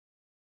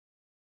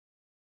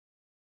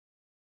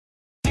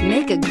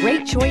Make a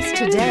great choice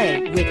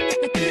today with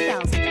the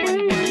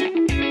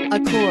 2021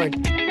 Accord.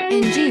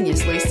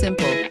 Ingeniously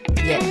simple,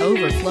 yet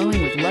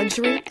overflowing with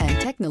luxury and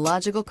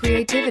technological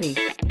creativity.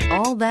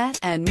 All that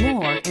and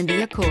more in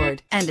the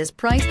Accord, and is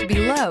priced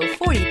below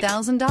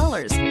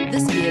 $40,000.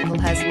 This vehicle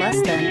has less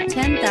than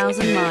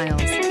 10,000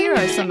 miles. Here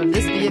are some of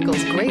this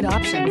vehicle's great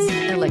options: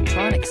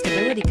 electronic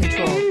stability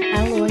control,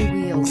 alloy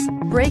wheels,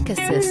 brake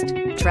assist,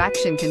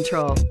 traction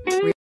control,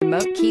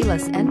 remote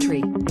keyless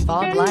entry,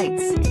 fog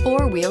lights,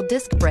 four-wheel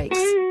disc brakes,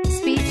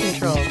 speed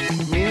control,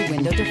 rear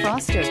window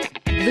defroster,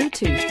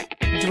 Bluetooth.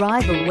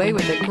 Drive away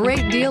with a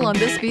great deal on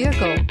this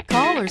vehicle.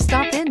 Call or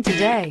stop in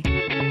today.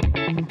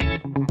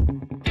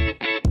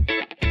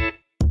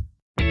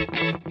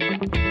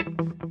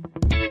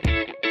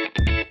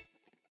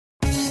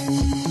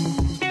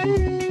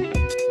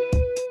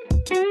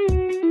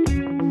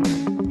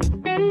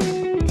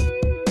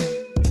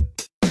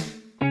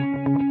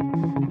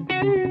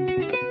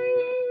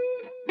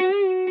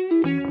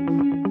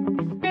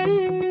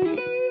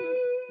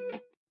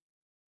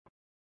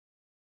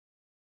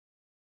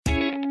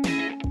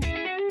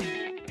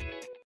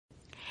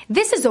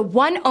 This is a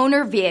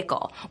one-owner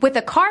vehicle with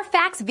a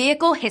Carfax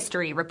Vehicle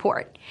History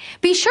Report.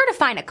 Be sure to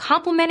find a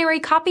complimentary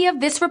copy of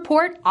this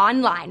report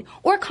online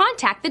or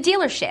contact the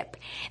dealership.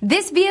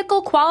 This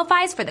vehicle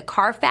qualifies for the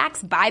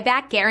Carfax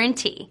Buyback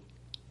Guarantee.